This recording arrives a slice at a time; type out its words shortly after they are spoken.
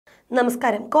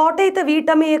നമസ്കാരം. കോട്ടയത്ത്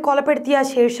വീട്ടമ്മയെ കൊലപ്പെടുത്തിയ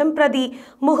ശേഷം പ്രതി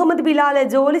മുഹമ്മദ് ബിലാല്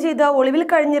ജോലി ചെയ്ത് ഒളിവിൽ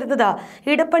കഴിഞ്ഞിരുന്നത്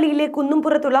ഇടപ്പള്ളിയിലെ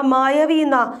കുന്നുംപുറത്തുള്ള മായാവി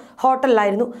എന്ന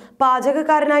ഹോട്ടലിലായിരുന്നു.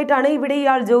 പാചകക്കാരനായിട്ടാണ് ഇവിടെ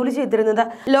ഇയാൾ ജോലി ചെയ്തിരുന്നത്.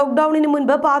 ലോക്ക്ഡൌണിന്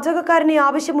മുൻപ് പാചകക്കാരനെ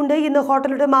ആവശ്യമുണ്ട് എന്ന്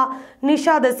ഹോട്ടൽ ഉടമ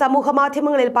നിഷാദ് സമൂഹ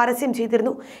മാധ്യമങ്ങളിൽ പരസ്യം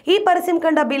ചെയ്തിരുന്നു. ഈ പരസ്യം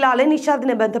കണ്ട ബിലാല്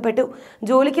നിഷാദിനെ ബന്ധപ്പെട്ടു.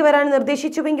 ജോലിക്ക് വരാൻ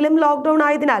നിർദ്ദേശിച്ചുവെങ്കിലും ലോക്ക്ഡൌൺ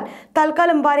ആയതിനാൽ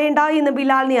തൽക്കാലം വരേണ്ട എന്ന്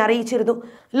ബിലാലിനെ അറിയിച്ചിരുന്നു.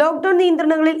 ലോക്ക്ഡൌൺ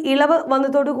നിയന്ത്രണങ്ങളിൽ ഇളവ്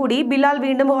വന്നതോടുകൂടി ബിലാൽ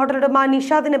വീണ്ടും ഹോട്ടൽ ഉടമ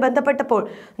നിഷാദിനെ ബന്ധപ്പെട്ടപ്പോൾ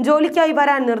ജോലിക്കായി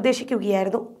വരാൻ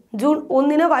നിർദ്ദേശിക്കുകയായിരുന്നു. ജൂൺ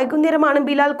 1 വൈകുന്നേരമാണ്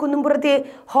ബിലാൽ കുന്നുംപുറത്തെ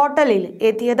ഹോട്ടലിൽ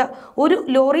എത്തിയത്. ഒരു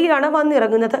ലോറിയിലാണ്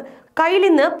വന്നിറങ്ങുന്നത്. കയ്യിൽ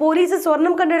നിന്ന് പോലീസ്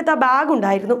സ്വർണം കണ്ടെടുത്ത ബാഗ്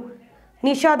ഉണ്ടായിരുന്നു.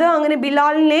 നിഷാദ് അങ്ങനെ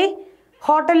ബിലാലിനെ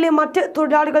ഹോട്ടലിലെ മറ്റ്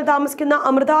തൊഴിലാളികൾ താമസിക്കുന്ന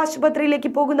അമൃത ആശുപത്രിയിലേക്ക്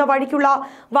പോകുന്ന വഴിക്കുള്ള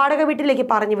വാടക വീട്ടിലേക്ക്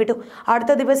പറഞ്ഞു വിട്ടു.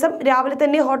 അടുത്ത ദിവസം രാവിലെ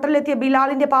തന്നെ ഹോട്ടലിലെത്തിയ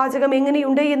ബിലാലിന്റെ പാചകം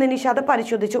എങ്ങനെയുണ്ട് എന്ന് നിഷാദ്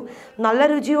പരിശോധിച്ചു. നല്ല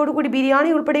രുചിയോടുകൂടി ബിരിയാണി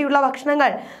ഉൾപ്പെടെയുള്ള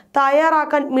ഭക്ഷണങ്ങൾ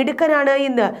തയ്യാറാക്കാൻ മിടുക്കനാണ്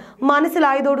എന്ന്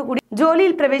മനസ്സിലായതോടുകൂടി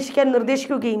ജോലിയിൽ പ്രവേശിക്കാൻ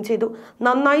നിർദ്ദേശിക്കുകയും ചെയ്തു.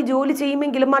 നന്നായി ജോലി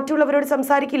ചെയ്യുമെങ്കിലും മറ്റുള്ളവരോട്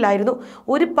സംസാരിക്കില്ലായിരുന്നു.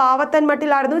 ഒരു പാവത്തൻ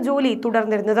മട്ടിലായിരുന്നു ജോലി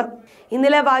തുടർന്നിരുന്നത്.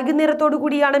 ഇന്നലെ വൈകുന്നേരത്തോടു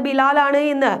കൂടിയാണ് ബിലാലാണ്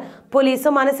എന്ന് പോലീസ്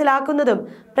മനസ്സിലാക്കുന്നതും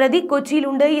പ്രതി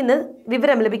കൊച്ചിയിലുണ്ട് എന്ന്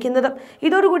വിവരം ലഭിക്കുന്നതും.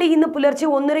 ഇതോടുകൂടി ഇന്ന് പുലർച്ചെ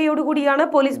 1:30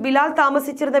 പോലീസ് ബിലാൽ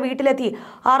താമസിച്ചിരുന്ന വീട്ടിലെത്തി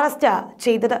അറസ്റ്റ്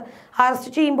ചെയ്തത്.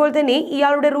 അറസ്റ്റ് ചെയ്യുമ്പോൾ തന്നെ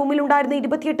ഇയാളുടെ റൂമിലുണ്ടായിരുന്ന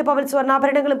 28 പവൻ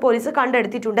സ്വർണ്ണാഭരണങ്ങളും പോലീസ്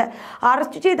കണ്ടെടുത്തിട്ടുണ്ട്.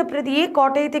 അറസ്റ്റ് ചെയ്ത പ്രതിയെ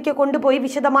കോട്ടയത്തേക്ക് കൊണ്ടുപോയി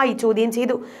വിശദമായി ചോദ്യം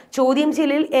ചെയ്തു. ചോദ്യം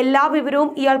ചെയ്യലിൽ എല്ലാ വിവരവും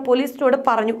ഇയാൾ പോലീസിനോട്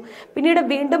പറഞ്ഞു. പിന്നീട്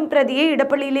വീണ്ടും പ്രതിയെ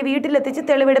ഇടപ്പള്ളിയിലെ വീട്ടിലെത്തിച്ച്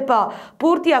തെളിവെടുപ്പ്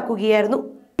പൂർത്തിയാക്കുകയായിരുന്നു.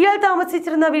 ഇയാൾ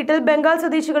താമസിച്ചിരുന്ന വീട്ടിൽ ബംഗാൾ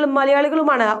സ്വദേശികളും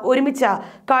മലയാളികളുമാണ് ഒരുമിച്ച്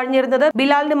കഴിഞ്ഞിരുന്നത്.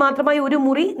 ബിലാലിന് മാത്രമായി ഒരു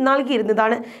മുറി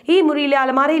നൽകിയിരുന്നതാണ്. ഈ മുറിയിലെ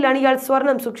അലമാരയിലാണ് ഇയാൾ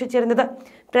സ്വർണം സൂക്ഷിച്ചിരുന്നത്.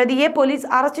 പ്രതിയെ പോലീസ്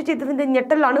അറസ്റ്റ് ചെയ്തതിന്റെ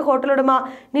ഞെട്ടലാണ് ഹോട്ടൽ ഉടമ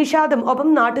നിഷാദും ഒപ്പം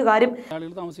നാട്ടുകാരും.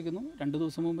 താമസിക്കുന്നു. 2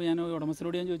 ദിവസം മുമ്പ് ഞാൻ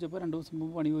ഉടമസ്ഥരോട് ചോദിച്ചപ്പോൾ 2 ദിവസം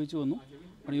മുമ്പ് പണി ചോദിച്ചു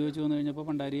വന്നു കഴിഞ്ഞപ്പോൾ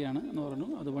പണ്ടാരിയാണ് എന്ന് പറഞ്ഞു.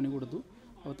 അത് പണി കൊടുത്തു.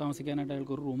 അപ്പോൾ താമസിക്കാനായിട്ട്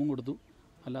അയാൾക്ക് ഒരു റൂമും കൊടുത്തു.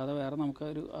 അല്ലാതെ വേറെ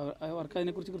നമുക്കൊരു അവർക്ക്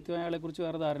അതിനെക്കുറിച്ച് കൃത്യമായ ആളെക്കുറിച്ച്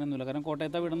വേറെ ധാരണയൊന്നുമില്ല. കാരണം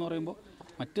കോട്ടയത്തെ വീടെന്ന് പറയുമ്പോൾ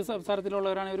മറ്റ്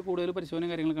സംസ്ഥാനത്തിലുള്ളവരാണെങ്കിൽ അവർ കൂടുതൽ പരിശോധന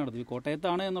കാര്യങ്ങളൊക്കെ നടത്തി.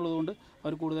 കോട്ടയത്താണ് എന്നുള്ളതുകൊണ്ട്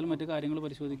അവർ കൂടുതൽ മറ്റ് കാര്യങ്ങൾ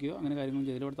പരിശോധിക്കുകയോ അങ്ങനെ കാര്യങ്ങളും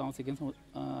ചെയ്തിൽ ഇവിടെ താമസിക്കാൻ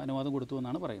അനുവാദം കൊടുത്തു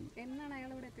എന്നാണ് പറയുന്നത്.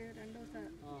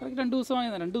 2 ദിവസമായി.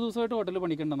 2 ദിവസമായിട്ട് ഹോട്ടലിൽ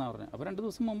പണിക്കണ്ടെന്നാണ് പറഞ്ഞത്. അപ്പോൾ 2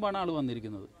 ദിവസം മുമ്പാണ് ആൾ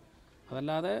വന്നിരിക്കുന്നത്.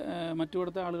 അതല്ലാതെ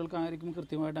മറ്റിവിടുത്തെ ആളുകൾക്ക് ആയിരിക്കും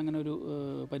കൃത്യമായിട്ട് അങ്ങനെ ഒരു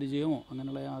പരിചയമോ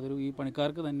അങ്ങനെയുള്ള യാതൊരു ഈ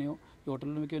പണിക്കാർക്ക് തന്നെയോ ഈ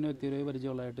ഹോട്ടലിൽ മിക്കുന്ന വ്യക്തിയുടെയോ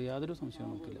പരിചയമുള്ളതായിട്ട് യാതൊരു സംശയവും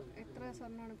നമുക്കില്ല.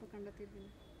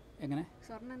 എങ്ങനെ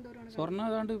സ്വർണ്ണം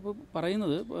ഏതാണ്ട് ഇപ്പോൾ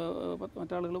പറയുന്നത്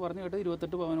മറ്റാളുകൾ പറഞ്ഞു കേട്ട്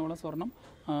 28 പവനോളം സ്വർണം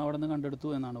അവിടെ നിന്ന് കണ്ടെടുത്തു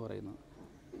എന്നാണ് പറയുന്നത്.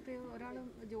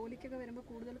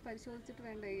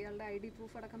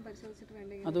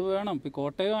 അത് വേണം. ഇപ്പോൾ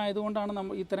കോട്ടയം ആയതുകൊണ്ടാണ്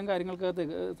നമ്മൾ ഇത്തരം കാര്യങ്ങൾക്കകത്ത്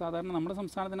സാധാരണ നമ്മുടെ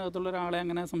സംസ്ഥാനത്തിനകത്തുള്ള ഒരാളെ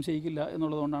അങ്ങനെ സംശയിക്കില്ല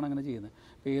എന്നുള്ളതുകൊണ്ടാണ് അങ്ങനെ ചെയ്യുന്നത്.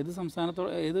 ഇപ്പോൾ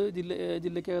ഏത് ഏത്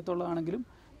ജില്ലയ്ക്കകത്തുള്ളതാണെങ്കിലും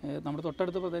നമ്മുടെ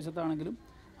തൊട്ടടുത്ത പ്രദേശത്താണെങ്കിലും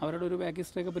അവരുടെ ഒരു ബാക്ക്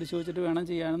ഹിസ്റ്ററിയൊക്കെ പരിശോധിച്ചിട്ട് വേണം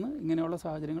ചെയ്യാനെന്ന് ഇങ്ങനെയുള്ള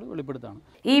സാഹചര്യങ്ങൾ വെളിപ്പെടുത്താണ്.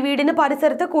 ഈ വീടിന്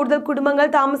പരിസരത്ത് കൂടുതൽ കുടുംബങ്ങൾ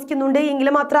താമസിക്കുന്നുണ്ട്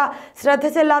എങ്കിലും അത്ര ശ്രദ്ധ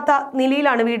ചെല്ലാത്ത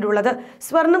നിലയിലാണ് വീടുള്ളത്.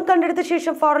 സ്വർണം കണ്ടെടുത്ത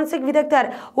ശേഷം ഫോറൻസിക് വിദഗ്ധർ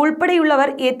ഉൾപ്പെടെയുള്ളവർ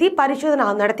എത്തി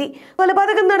പരിശോധന നടത്തി.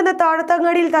 കൊലപാതകം നടന്ന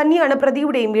താഴത്തങ്ങാടിയിൽ തന്നെയാണ്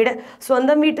പ്രതിയുടെയും വീട്.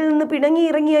 സ്വന്തം വീട്ടിൽ നിന്ന്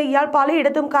പിണങ്ങിയിറങ്ങിയ ഇയാൾ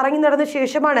പലയിടത്തും കറങ്ങി നടന്ന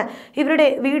ശേഷമാണ് ഇവരുടെ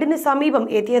വീടിന് സമീപം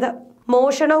എത്തിയത്.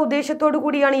 മോഷണ ഉദ്ദേശത്തോടു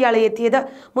കൂടിയാണ് ഇയാൾ എത്തിയത്.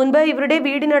 മുൻപ് ഇവരുടെ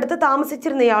വീടിനടുത്ത്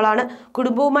താമസിച്ചിരുന്നയാളാണ്.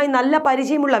 കുടുംബവുമായി നല്ല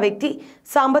പരിചയമുള്ള വ്യക്തി.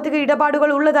 സാമ്പത്തിക ഇടപാടുകൾ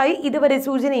ഉള്ളതായി ഇതുവരെ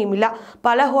സൂചനയുമില്ല.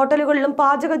 പല ഹോട്ടലുകളിലും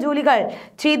പാചക ജോലികൾ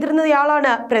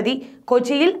ചെയ്തിരുന്നയാളാണ് പ്രതി.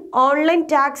 കൊച്ചിയിൽ ഓൺലൈൻ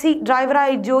ടാക്സി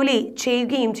ഡ്രൈവറായി ജോലി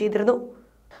ചെയ്യുകയും ചെയ്തിരുന്നു.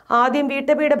 ആദ്യം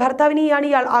വീട്ടമ്മയുടെ ഭർത്താവിനെയാണ്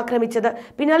ഇയാൾ ആക്രമിച്ചത്.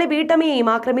 പിന്നാലെ വീട്ടമ്മയെയും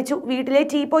ആക്രമിച്ചു. വീട്ടിലെ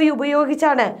ടീപ്പോയി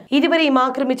ഉപയോഗിച്ചാണ് ഇരുവരെയും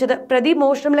ആക്രമിച്ചത്. പ്രതി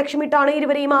മോഷണം ലക്ഷ്യമിട്ടാണ്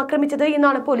ഇരുവരെയും ആക്രമിച്ചത്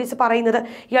എന്നാണ് പോലീസ് പറയുന്നത്.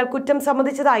 ഇയാൾ കുറ്റം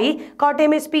സമ്മതിച്ചതായി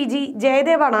കോട്ടയം SP G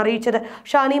ജയദേവാണ് അറിയിച്ചത്.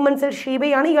 ഷാനി മൻസിൽ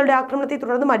ഷീബയാണ് ഇയാളുടെ ആക്രമണത്തെ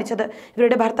തുടർന്ന് മരിച്ചത്.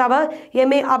 ഇവരുടെ ഭർത്താവ്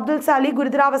MA അബ്ദുൽ സാലി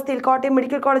ഗുരുതരാവസ്ഥയിൽ കോട്ടയം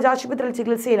മെഡിക്കൽ കോളേജ് ആശുപത്രിയിൽ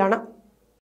ചികിത്സയിലാണ്.